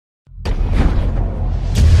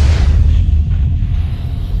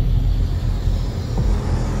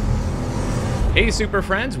Hey, super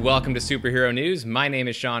friends. Welcome to Superhero News. My name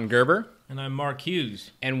is Sean Gerber. And I'm Mark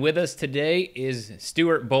Hughes. And with us today is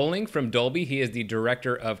Stuart Bowling from Dolby. He is the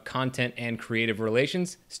Director of Content and Creative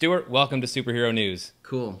Relations. Stuart, welcome to Superhero News.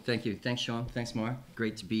 Cool. Thank you. Thanks, Sean. Thanks, Mark.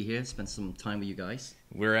 Great to be here. Spend some time with you guys.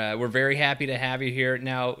 We're very happy to have you here.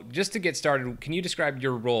 Now, just to get started, can you describe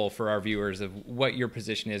your role for our viewers of what your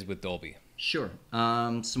position is with Dolby? Sure.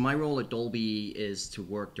 So my role at Dolby is to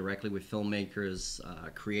work directly with filmmakers,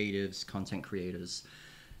 creatives, content creators,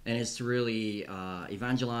 and is to really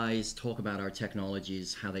evangelize, talk about our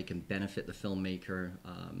technologies, how they can benefit the filmmaker,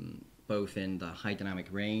 both in the high dynamic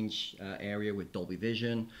range area with Dolby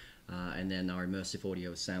Vision, and then our immersive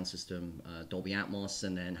audio sound system, Dolby Atmos,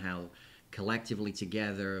 and then how collectively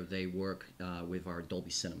together they work with our Dolby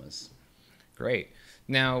Cinemas. Great.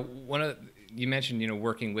 Now, you mentioned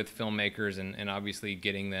working with filmmakers and obviously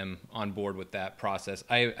getting them on board with that process.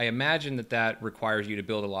 I imagine that requires you to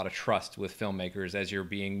build a lot of trust with filmmakers as you're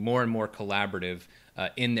being more and more collaborative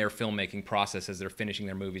in their filmmaking process as they're finishing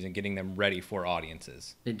their movies and getting them ready for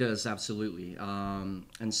audiences. It does, absolutely.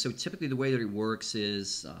 And so typically the way that it works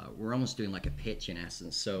is we're almost doing like a pitch in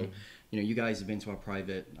essence. So, you guys have been to our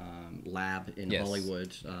private lab in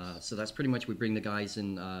Hollywood. So that's pretty much, we bring the guys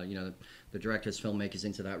in, the directors, filmmakers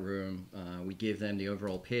into that room. We give them the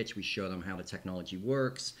overall pitch. We show them how the technology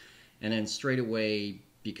works. And then straight away,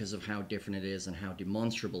 because of how different it is and how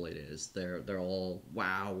demonstrable it is, they're all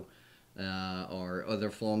wow. Or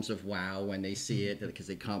other forms of wow when they see it because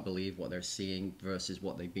they can't believe what they're seeing versus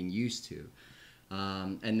what they've been used to.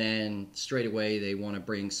 And then straight away they want to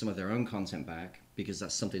bring some of their own content back because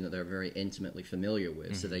that's something that they're very intimately familiar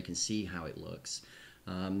with, so they can see how it looks.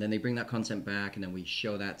 Then they bring that content back and then we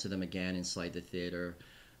show that to them again inside the theater.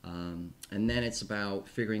 And then it's about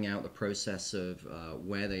figuring out the process of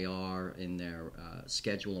where they are in their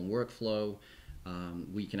schedule and workflow.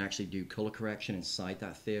 We can actually do color correction inside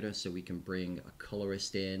that theater, so we can bring a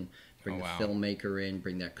colorist in, bring the filmmaker in,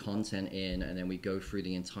 bring their content in, and then we go through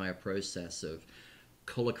the entire process of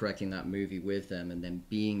color correcting that movie with them and then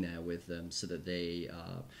being there with them so that they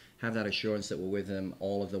have that assurance that we're with them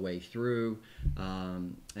all of the way through.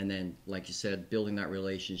 And then, like you said, building that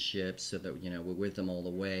relationship so that we're with them all the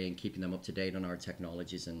way and keeping them up to date on our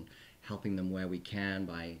technologies and helping them where we can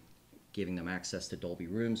by giving them access to Dolby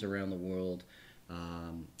rooms around the world.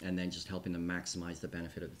 And then just helping them maximize the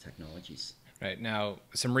benefit of the technologies. Right. Now,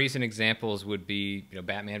 some recent examples would be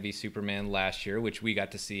Batman v Superman last year, which we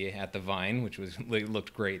got to see at the Vine, which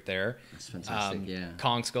looked great there. That's fantastic, yeah.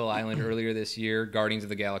 Kong Skull Island earlier this year, Guardians of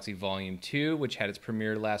the Galaxy Volume 2, which had its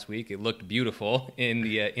premiere last week. It looked beautiful in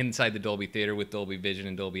the inside the Dolby Theater with Dolby Vision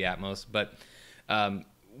and Dolby Atmos. But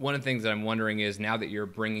one of the things that I'm wondering is, now that you're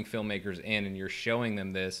bringing filmmakers in and you're showing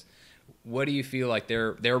them this, what do you feel like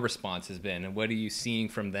their response has been, and what are you seeing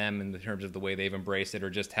from them in terms of the way they've embraced it,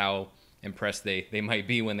 or just how impressed they might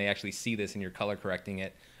be when they actually see this and you're color correcting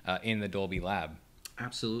it in the Dolby lab?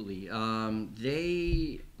 Absolutely.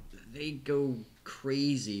 They go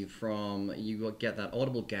crazy from, you get that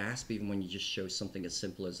audible gasp even when you just show something as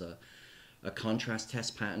simple as a contrast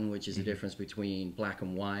test pattern, which is a difference between black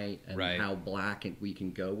and white and how black we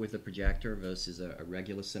can go with a projector versus a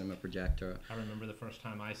regular cinema projector. I remember the first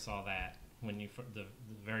time I saw that, when the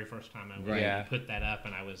very first time I went, you put that up,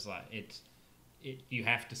 and I was like, you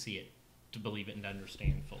have to see it to believe it and to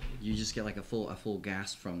understand fully. You just get like a full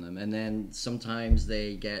gasp from them, and then sometimes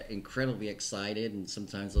they get incredibly excited, and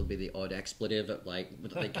sometimes there'll be the odd expletive that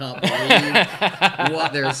they can't believe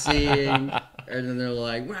what they're seeing, and then they're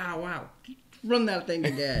like, wow, run that thing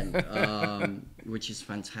again, which is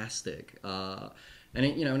fantastic. And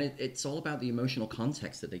it's all about the emotional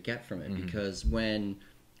context that they get from it, because when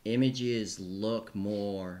images look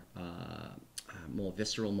more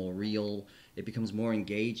visceral, more real, it becomes more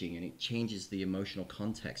engaging, and it changes the emotional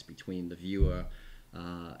context between the viewer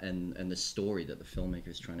and the story that the filmmaker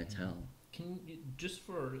is trying to tell. Can you, just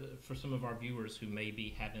for some of our viewers who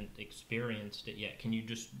maybe haven't experienced it yet, can you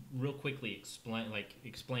just real quickly explain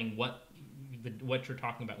what you're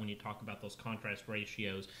talking about when you talk about those contrast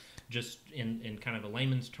ratios, just in kind of a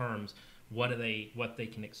layman's terms? What they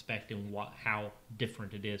can expect, and how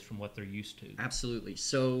different it is from what they're used to? Absolutely.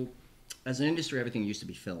 So, as an industry, everything used to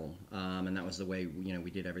be film, and that was the way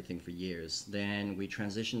we did everything for years. Then we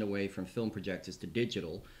transitioned away from film projectors to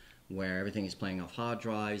digital, where everything is playing off hard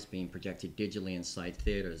drives, being projected digitally inside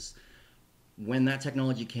theaters. When that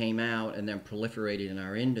technology came out and then proliferated in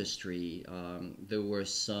our industry, there were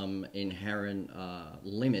some inherent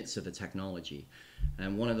limits of the technology.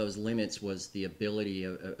 And one of those limits was the ability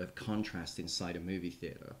of contrast inside a movie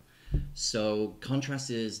theater. So contrast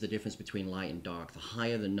is the difference between light and dark. The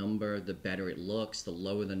higher the number, the better it looks. The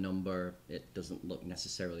lower the number, it doesn't look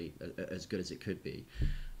necessarily as good as it could be.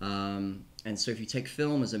 And so if you take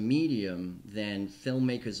film as a medium, then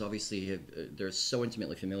filmmakers obviously they're so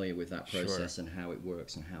intimately familiar with that process and how it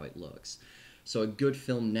works and how it looks. So a good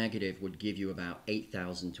film negative would give you about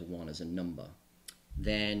 8,000 to 1 as a number.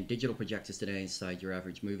 Then digital projectors today inside your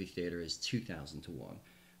average movie theater is 2,000 to 1.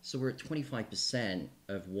 So we're at 25%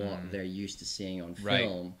 of what they're used to seeing on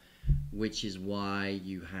film, which is why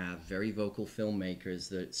you have very vocal filmmakers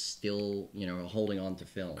that still, are holding on to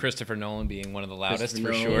film. Christopher Nolan being one of the loudest,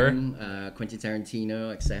 for Nolan, sure. Quentin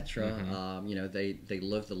Tarantino, etc. They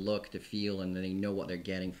love the look, the feel, and they know what they're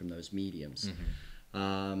getting from those mediums.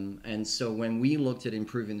 And so when we looked at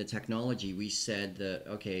improving the technology, we said that,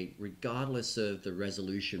 okay, regardless of the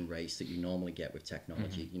resolution rates that you normally get with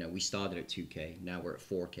technology, we started at 2K, now we're at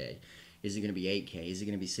 4K. Is it going to be 8K? Is it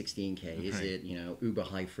going to be 16K? Is it, uber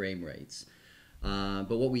high frame rates? But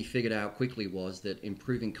what we figured out quickly was that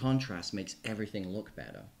improving contrast makes everything look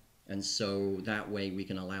better. And so that way we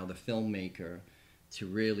can allow the filmmaker to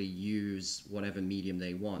really use whatever medium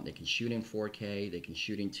they want. They can shoot in 4K, they can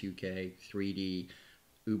shoot in 2K, 3D,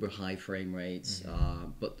 uber high frame rates,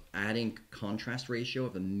 but adding contrast ratio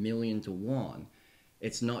of 1,000,000 to 1,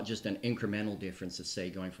 it's not just an incremental difference of, say,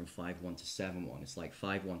 going from 5.1 to 7.1. It's like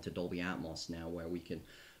 5.1 to Dolby Atmos now, where we can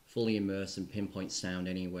fully immerse and pinpoint sound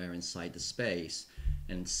anywhere inside the space.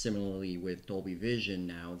 And similarly with Dolby Vision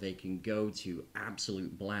now, they can go to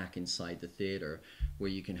absolute black inside the theater, where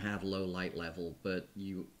you can have low light level, but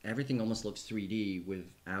everything almost looks 3D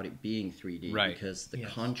without it being 3D, because the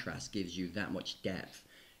contrast gives you that much depth.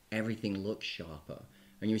 Everything looks sharper.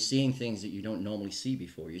 And you're seeing things that you don't normally see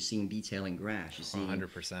before. You're seeing detail in grass. You're seeing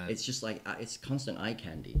 100%. It's just like it's constant eye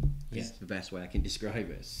candy. Is the best way I can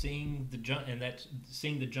describe it. Seeing the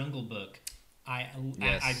Jungle Book, I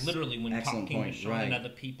literally, when talking to Sean and other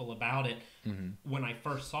people about it, when I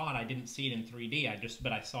first saw it, I didn't see it in 3D.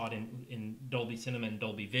 But I saw it in Dolby Cinema and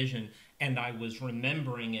Dolby Vision, and I was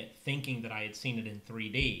remembering it, thinking that I had seen it in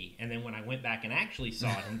 3D. And then when I went back and actually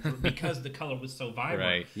saw it, because the color was so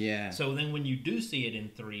vibrant, So then when you do see it in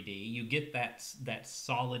 3D, you get that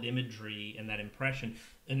solid imagery and that impression.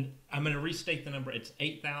 And I'm going to restate the number. It's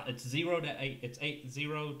 8,000. It's 0 to 8. It's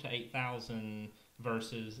 0 to 8,000.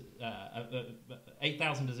 Versus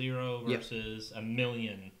 8,000 to 0 versus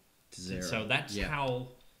 1,000,000 to 0. So that's how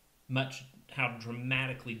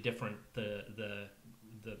dramatically different the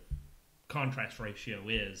contrast ratio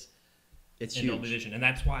is in Dolby Vision, and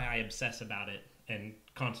that's why I obsess about it and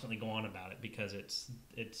constantly go on about it, because it's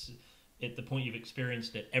at the point you've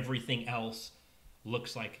experienced it, everything else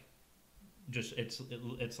looks like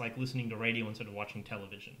it's like listening to radio instead of watching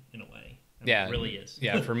television in a way. It really is.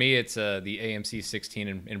 For me, it's the AMC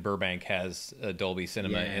 16 in Burbank has Dolby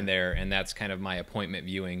Cinema in there, and that's kind of my appointment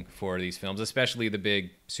viewing for these films, especially the big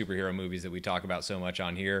superhero movies that we talk about so much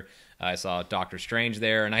on here. I saw Doctor Strange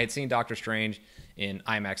there, and I had seen Doctor Strange in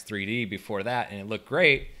IMAX 3D before that, and it looked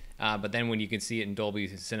great. But then when you can see it in Dolby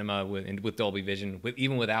Cinema with Dolby Vision,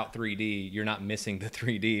 even without 3D, you're not missing the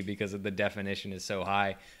 3D because of the definition is so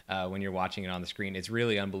high when you're watching it on the screen. It's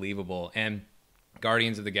really unbelievable. And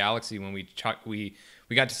Guardians of the Galaxy, when we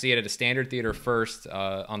got to see it at a standard theater first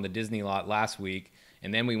on the Disney lot last week,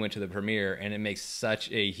 and then we went to the premiere, and it makes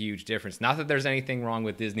such a huge difference. Not that there's anything wrong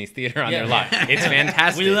with Disney's theater on their lot; it's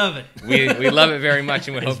fantastic. We love it. We love it very much,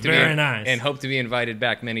 and hope to be invited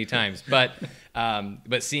back many times. But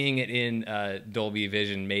seeing it in Dolby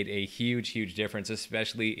Vision made a huge difference,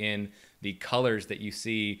 especially in the colors that you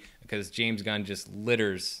see, because James Gunn just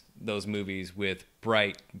litters those movies with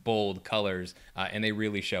bright, bold colors, and they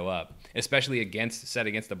really show up. Especially set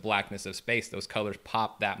against the blackness of space, those colors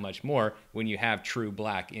pop that much more when you have true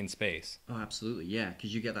black in space. Oh, absolutely, yeah,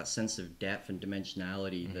 because you get that sense of depth and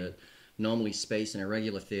dimensionality that normally space in a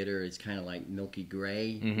regular theater is kind of like milky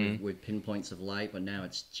gray with pinpoints of light, but now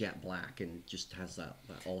it's jet black and it just has that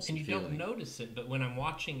awesome feeling. And you don't notice it, but when I'm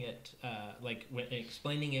watching it, when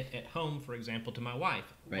explaining it at home, for example, to my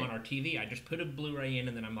wife on our TV, I just put a Blu-ray in,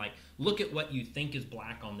 and then I'm like, look at what you think is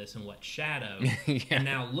black on this and what's shadow. And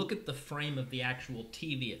now look at the frame of the actual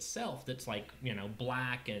TV itself that's like,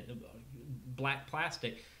 black and black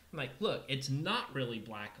plastic. I'm like, look, it's not really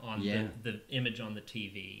black on the image on the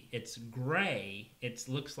TV. It's gray. It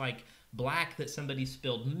looks like black that somebody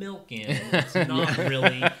spilled milk in. It's not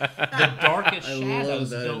really. The darkest shadows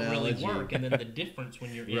don't really work. And then the difference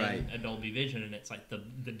when you're in a Dolby Vision, and it's like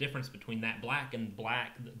the difference between that black and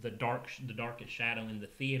the darkest shadow in the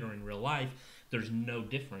theater in real life, there's no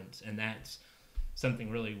difference. And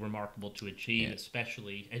something really remarkable to achieve, Yeah.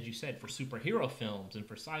 especially, as you said, for superhero films and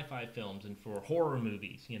for sci-fi films and for horror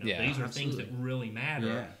movies. You know, Yeah, these are absolutely. things that really matter,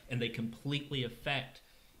 Yeah. and they completely affect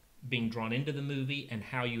being drawn into the movie and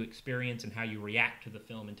how you experience and how you react to the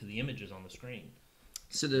film and to the images on the screen.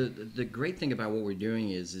 So the great thing about what we're doing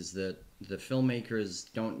is that the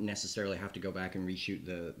filmmakers don't necessarily have to go back and reshoot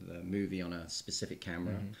the movie on a specific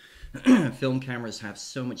camera. Film cameras have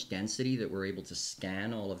so much density that we're able to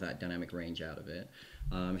scan all of that dynamic range out of it.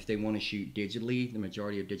 If they want to shoot digitally, the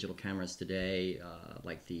majority of digital cameras today,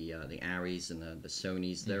 like the Arris and the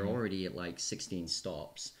Sonys, they're already at like 16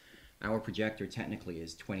 stops. Our projector technically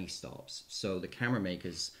is 20 stops. So the camera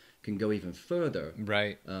makers can go even further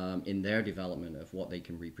Right. in their development of what they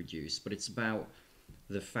can reproduce. But it's about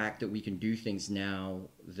the fact that we can do things now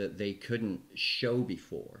that they couldn't show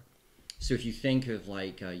before. So if you think of,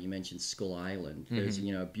 like, you mentioned Skull Island, there's,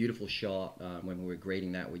 a beautiful shot when we were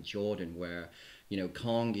grading that with Jordan where,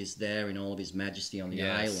 Kong is there in all of his majesty on the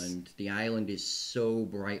Yes. island. The island is so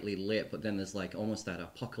brightly lit, but then there's like almost that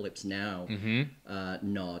Apocalypse Now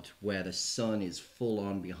nod where the sun is full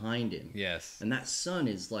on behind him. Yes. And that sun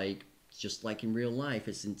is like, just like in real life,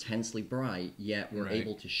 it's intensely bright, yet we're Right.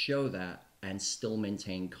 able to show that and still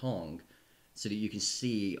maintain Kong so that you can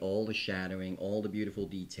see all the shadowing, all the beautiful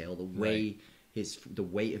detail, the way the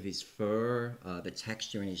weight of his fur, the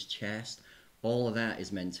texture in his chest, all of that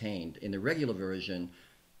is maintained. In the regular version,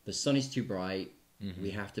 the sun is too bright.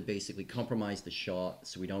 We have to basically compromise the shot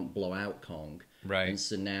so we don't blow out Kong. Right. And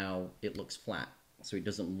so now it looks flat. So it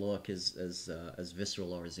doesn't look as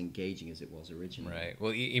visceral or as engaging as it was originally. Right.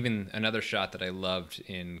 Well, even another shot that I loved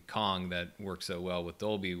in Kong that worked so well with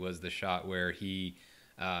Dolby was the shot where he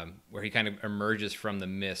kind of emerges from the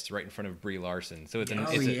mist right in front of Brie Larson. So it's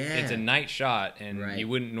it's a night shot, and Right. you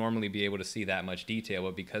wouldn't normally be able to see that much detail,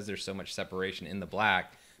 but because there's so much separation in the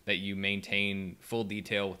black, that you maintain full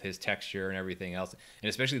detail with his texture and everything else, and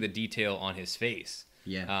especially the detail on his face.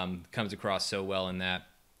 Comes across so well in that.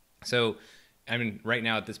 So, I mean, right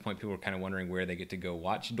now at this point, people are kind of wondering where they get to go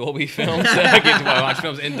watch Dolby films. Get to watch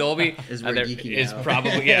films in Dolby. Is we're geeking out.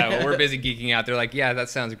 Probably well, we're busy geeking out. They're like, yeah, that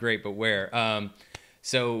sounds great, but where?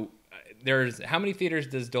 So there's how many theaters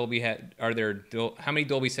does Dolby have? How many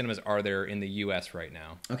Dolby Cinemas are there in the U.S. right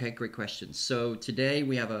now? Okay, great question. So today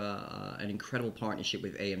we have an incredible partnership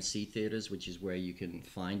with AMC Theaters, which is where you can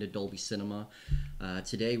find a Dolby Cinema.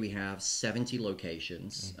 Today we have 70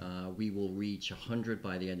 locations. We will reach 100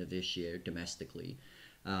 by the end of this year domestically.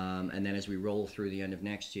 And then as we roll through the end of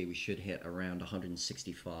next year, we should hit around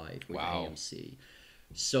 165 with AMC.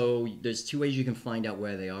 So there's two ways you can find out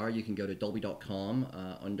where they are. You can go to Dolby.com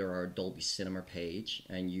under our Dolby Cinema page,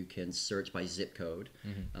 and you can search by zip code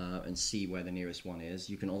and see where the nearest one is.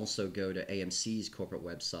 You can also go to AMC's corporate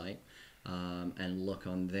website and look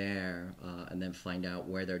on there and then find out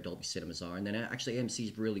where their Dolby Cinemas are. And then actually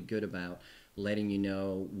AMC is really good about letting you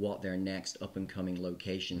know what their next up-and-coming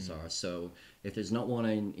locations are. So if there's not one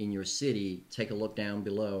in your city, take a look down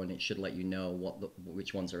below, and it should let you know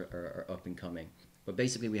which ones are up-and-coming. But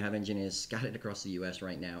basically, we have engineers scattered across the U.S.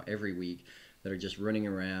 right now every week that are just running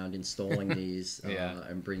around installing these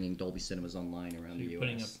and bringing Dolby Cinemas online around the U.S.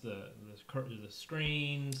 Putting up the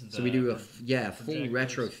screens. So we do a full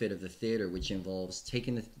retrofit of the theater, which involves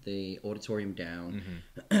taking the auditorium down,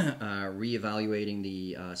 reevaluating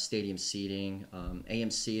the stadium seating.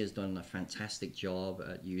 AMC has done a fantastic job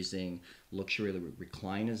at using luxury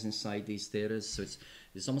recliners inside these theaters, so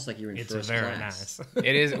it's almost like you're in first class. It's very nice.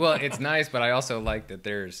 It is. Well, it's nice, but I also like that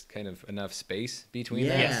there's kind of enough space between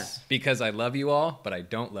them. Yes. Because I love you all, but I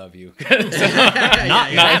don't love you. Not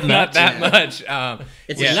that much.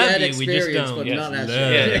 It's we a love shared you, we just experience, don't. but Yes, not that love.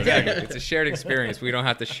 shared. Yeah, exactly. It's a shared experience. We don't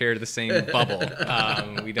have to share the same bubble.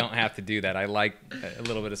 We don't have to do that. I like a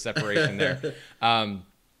little bit of separation there.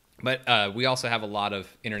 But we also have a lot of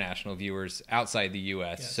international viewers outside the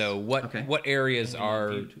U.S. Yes. So what areas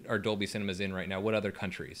And are Dolby Cinemas in right now? What other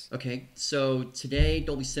countries? Okay, so today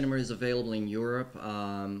Dolby Cinema is available in Europe.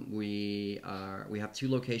 We have 2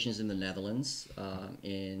 locations in the Netherlands. I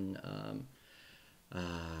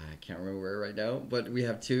can't remember where right now, but we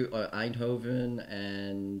have 2 Eindhoven,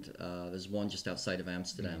 and there's one just outside of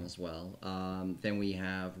Amsterdam as well. Then we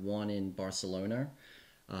have one in Barcelona.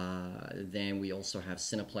 Then we also have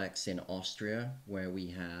Cineplex in Austria, where we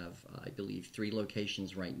have, I believe, 3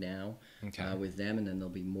 locations right now with them, and then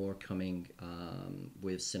there'll be more coming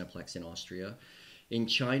with Cineplex in Austria. In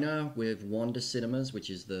China, with Wanda Cinemas, which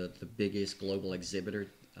is the biggest global exhibitor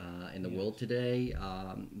in the world today,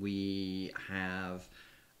 we have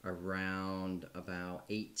around about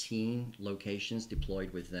 18 locations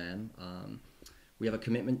deployed with them. We have a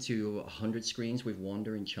commitment to 100 screens with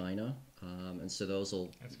Wonder in China, and so those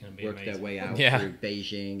will work amazing. their way out through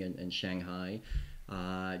Beijing and Shanghai.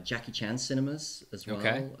 Jackie Chan cinemas as well.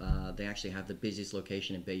 Okay. They actually have the busiest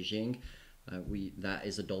location in Beijing. That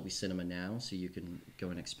is a Dolby Cinema now, so you can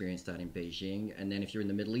go and experience that in Beijing. And then if you're in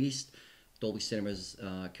the Middle East, Dolby Cinema's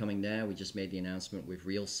coming there. We just made the announcement with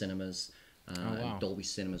Real Cinemas. And Dolby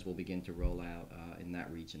Cinemas will begin to roll out in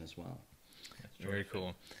that region as well. Very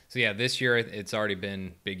cool. So yeah, this year it's already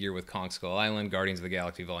been big year with Kong Skull Island, Guardians of the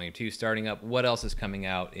Galaxy Volume 2 starting up. What else is coming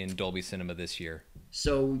out in Dolby Cinema this year?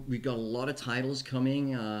 So we've got a lot of titles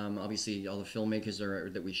coming. Obviously, all the filmmakers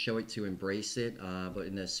that we show it to embrace it. But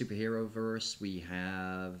in the superhero verse, we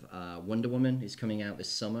have Wonder Woman is coming out this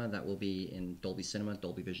summer. That will be in Dolby Cinema,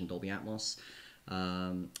 Dolby Vision, Dolby Atmos.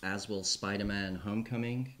 As will Spider-Man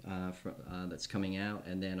Homecoming that's coming out.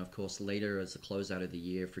 And then, of course, later as the closeout of the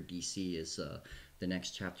year for DC is the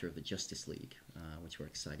next chapter of the Justice League, which we're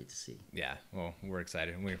excited to see. Yeah, well, we're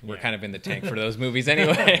excited. We're kind of in the tank for those movies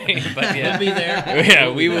anyway. But yeah, we'll be there.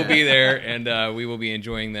 Yeah, we will be there, and we will be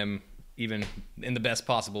enjoying them even in the best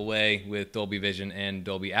possible way with Dolby Vision and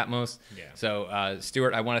Dolby Atmos. Yeah. So,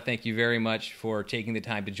 Stuart, I want to thank you very much for taking the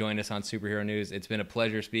time to join us on Superhero News. It's been a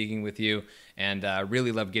pleasure speaking with you, and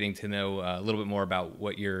really love getting to know a little bit more about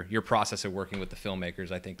what your process of working with the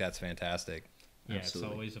filmmakers. I think that's fantastic. Yeah, Absolutely.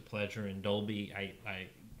 It's always a pleasure. And Dolby, I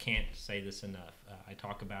can't say this enough. I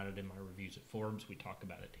talk about it in my reviews at Forbes. We talk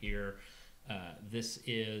about it here. I've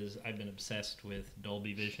been obsessed with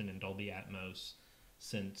Dolby Vision and Dolby Atmos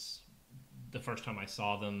since the first time I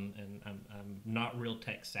saw them. And I'm not real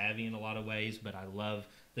tech savvy in a lot of ways, but I love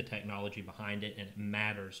the technology behind it. And it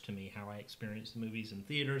matters to me how I experience the movies in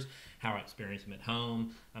theaters, how I experience them at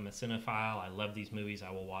home. I'm a cinephile. I love these movies.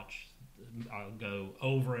 I'll go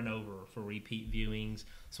over and over for repeat viewings,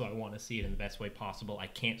 so I want to see it in the best way possible. I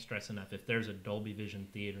can't stress enough, if there's a Dolby Vision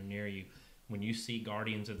theater near you, when you see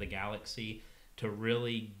Guardians of the Galaxy, to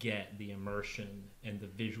really get the immersion and the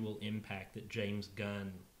visual impact that James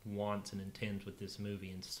Gunn wants and intends with this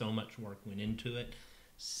movie, and so much work went into it,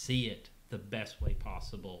 see it the best way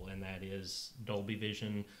possible, and that is Dolby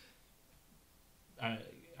Vision. I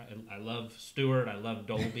love Stuart, I love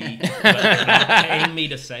Dolby, but they're not paying me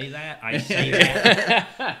to say that. I say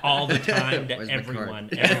that all the time to everyone,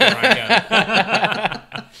 everywhere I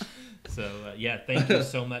go. So, thank you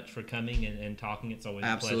so much for coming and talking. It's always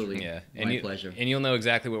a pleasure. Absolutely. Yeah, My pleasure. And you'll know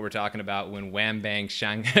exactly what we're talking about when Wham Bang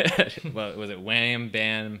Shang... well, was it Wham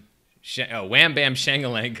Bam... Wham Bam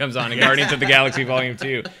Shangalang comes on in Guardians of the Galaxy Volume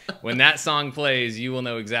 2. When that song plays, you will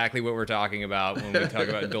know exactly what we're talking about when we talk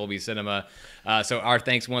about Dolby Cinema. So our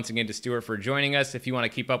thanks once again to Stuart for joining us. If you want to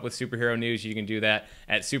keep up with Superhero News, you can do that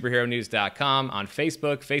at superheronews.com, on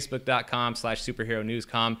Facebook,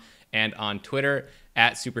 facebook.com/superheronewscom, and on Twitter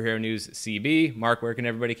at superheronewscb. Mark, where can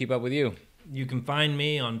everybody keep up with you? You can find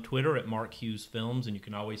me on Twitter at Mark Hughes Films, and you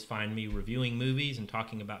can always find me reviewing movies and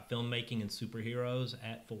talking about filmmaking and superheroes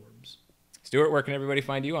at Forbes. Stuart, where can everybody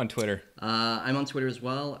find you on Twitter? I'm on Twitter as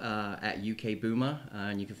well, at UK Boomer,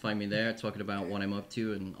 and you can find me there talking about what I'm up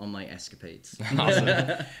to and on my escapades.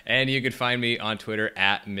 Awesome. And you can find me on Twitter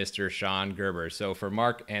at Mr. Sean Gerber. So for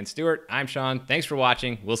Mark and Stuart, I'm Sean. Thanks for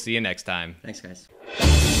watching. We'll see you next time. Thanks, guys.